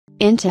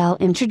Intel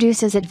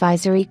introduces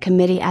Advisory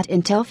Committee at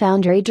Intel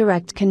Foundry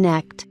Direct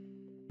Connect.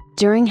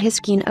 During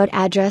his keynote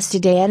address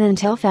today at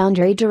Intel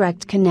Foundry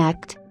Direct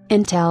Connect,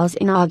 Intel's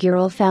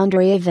inaugural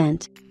Foundry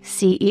event,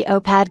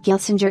 CEO Pat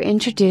Gelsinger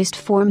introduced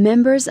 4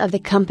 members of the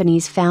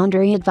company's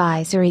Foundry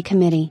Advisory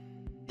Committee.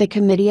 The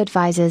committee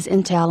advises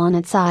Intel on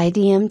its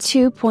IDM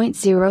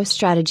 2.0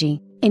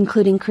 strategy,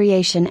 including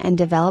creation and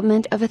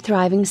development of a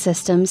thriving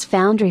systems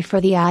foundry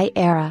for the AI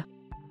era.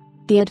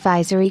 The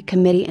advisory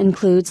committee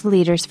includes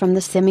leaders from the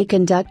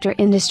semiconductor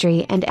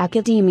industry and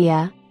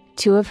academia,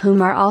 2 of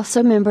whom are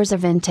also members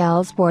of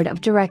Intel's board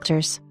of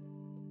directors.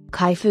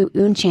 Kai-Fu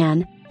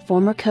Chan,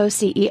 former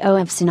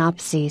co-CEO of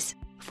Synopsys,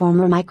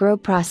 former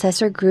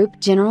Microprocessor Group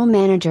General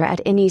Manager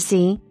at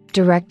NEC,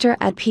 Director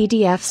at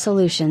PDF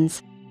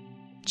Solutions.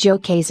 Joe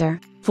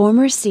Kaeser,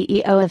 former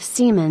CEO of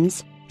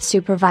Siemens,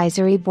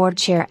 Supervisory Board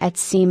Chair at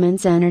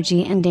Siemens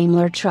Energy and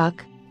Daimler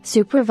Truck,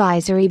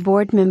 Supervisory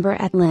Board Member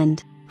at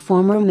Linde,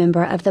 former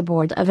member of the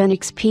board of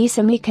NXP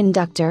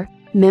Semiconductor,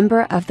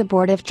 member of the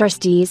Board of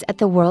Trustees at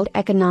the World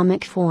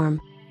Economic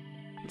Forum.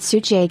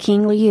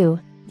 Tsu-Jae Liu,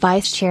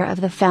 Vice Chair of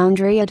the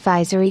Foundry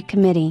Advisory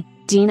Committee,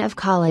 Dean of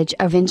College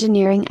of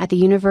Engineering at the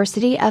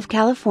University of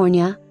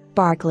California,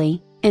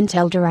 Berkeley,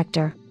 Intel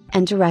Director,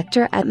 and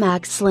Director at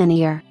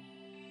MaxLinear.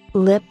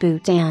 Lip-Bu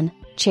Tan,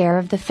 Chair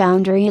of the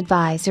Foundry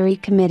Advisory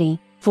Committee,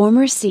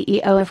 former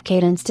CEO of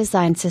Cadence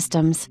Design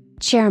Systems,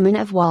 Chairman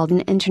of Walden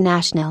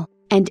International,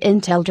 and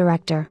Intel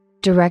Director,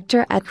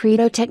 Director at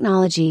Credo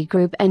Technology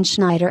Group and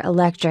Schneider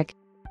Electric.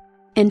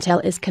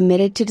 Intel is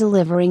committed to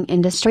delivering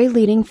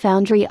industry-leading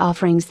foundry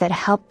offerings that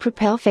help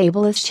propel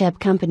fabless chip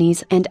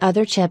companies and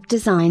other chip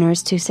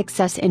designers to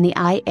success in the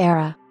AI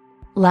era.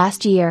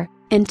 Last year,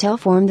 Intel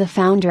formed the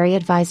Foundry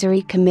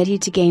Advisory Committee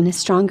to gain a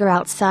stronger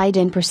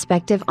outside-in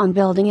perspective on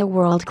building a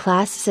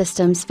world-class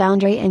systems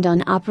foundry and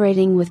on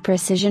operating with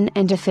precision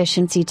and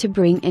efficiency to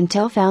bring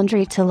Intel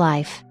Foundry to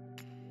life.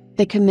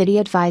 The committee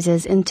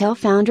advises Intel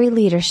Foundry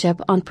leadership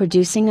on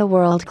producing a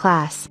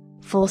world-class,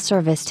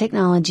 full-service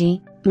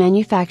technology,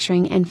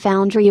 manufacturing and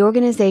foundry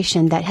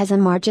organization that has a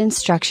margin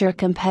structure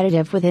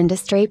competitive with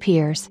industry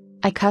peers,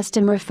 a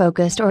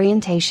customer-focused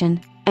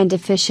orientation, and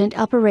efficient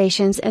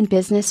operations and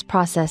business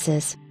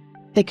processes.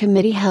 The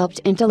committee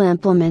helped Intel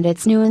implement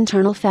its new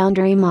internal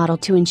foundry model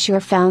to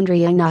ensure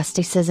foundry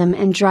agnosticism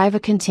and drive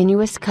a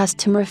continuous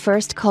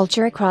customer-first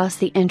culture across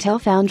the Intel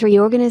Foundry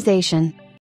organization.